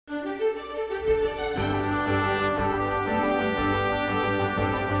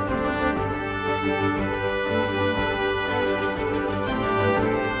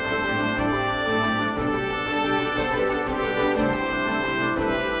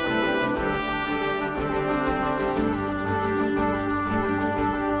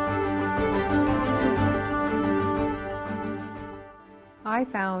I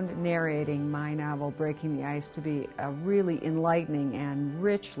found narrating my novel, Breaking the Ice, to be a really enlightening and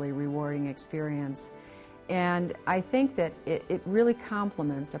richly rewarding experience. And I think that it really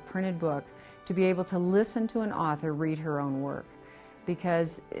complements a printed book to be able to listen to an author read her own work.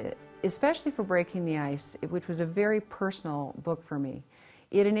 Because, especially for Breaking the Ice, which was a very personal book for me,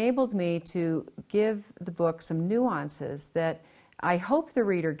 it enabled me to give the book some nuances that I hope the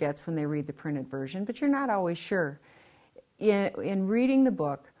reader gets when they read the printed version, but you're not always sure. In reading the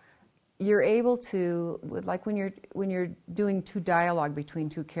book, you're able to, like when you're doing dialogue between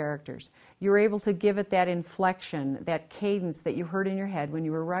two characters, you're able to give it that inflection, that cadence that you heard in your head when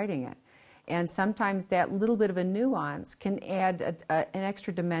you were writing it. And sometimes that little bit of a nuance can add an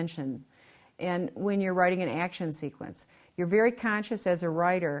extra dimension. And when you're writing an action sequence, you're very conscious as a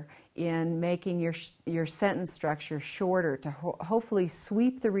writer in making your sentence structure shorter to hopefully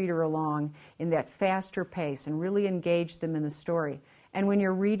sweep the reader along in that faster pace and really engage them in the story. And when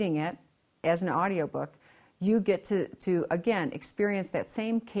you're reading it as an audiobook, you get to again experience that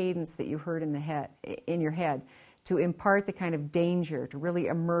same cadence that you heard in your head, to impart the kind of danger, to really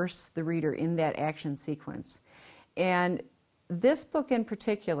immerse the reader in that action sequence. And this book in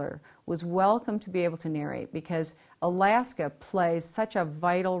particular was welcome to be able to narrate because Alaska plays such a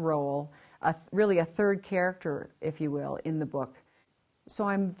vital role, really a third character, if you will, in the book. So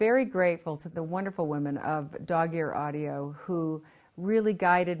I'm very grateful to the wonderful women of Dog Ear Audio who really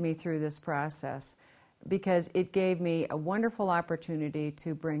guided me through this process, because it gave me a wonderful opportunity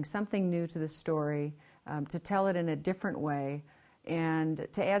to bring something new to the story, to tell it in a different way, and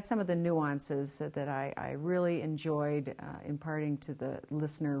to add some of the nuances that I really enjoyed imparting to the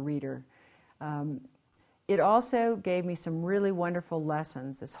listener-reader. It also gave me some really wonderful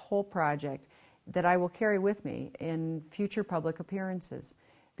lessons, this whole project, that I will carry with me in future public appearances,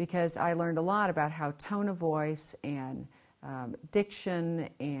 because I learned a lot about how tone of voice and diction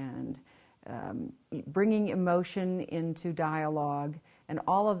and bringing emotion into dialogue and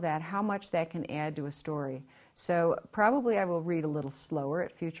all of that, how much that can add to a story. So probably I will read a little slower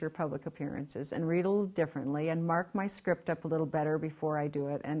at future public appearances and read a little differently and mark my script up a little better before I do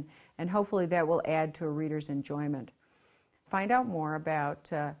it, and hopefully that will add to a reader's enjoyment. Find out more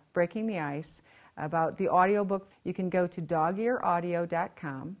about Breaking the Ice, about the audiobook. You can go to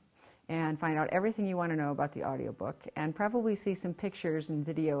dogearaudio.com and find out everything you want to know about the audiobook, and probably see some pictures and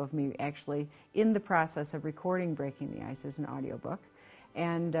video of me actually in the process of recording Breaking the Ice as an audiobook,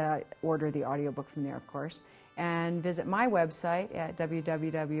 and order the audiobook from there, of course. And visit my website at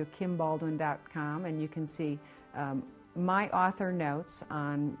www.kimbaldwin.com, and you can see my author notes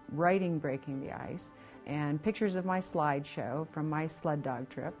on writing Breaking the Ice and pictures of my slideshow from my sled dog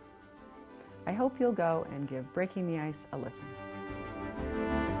trip. I hope you'll go and give Breaking the Ice a listen.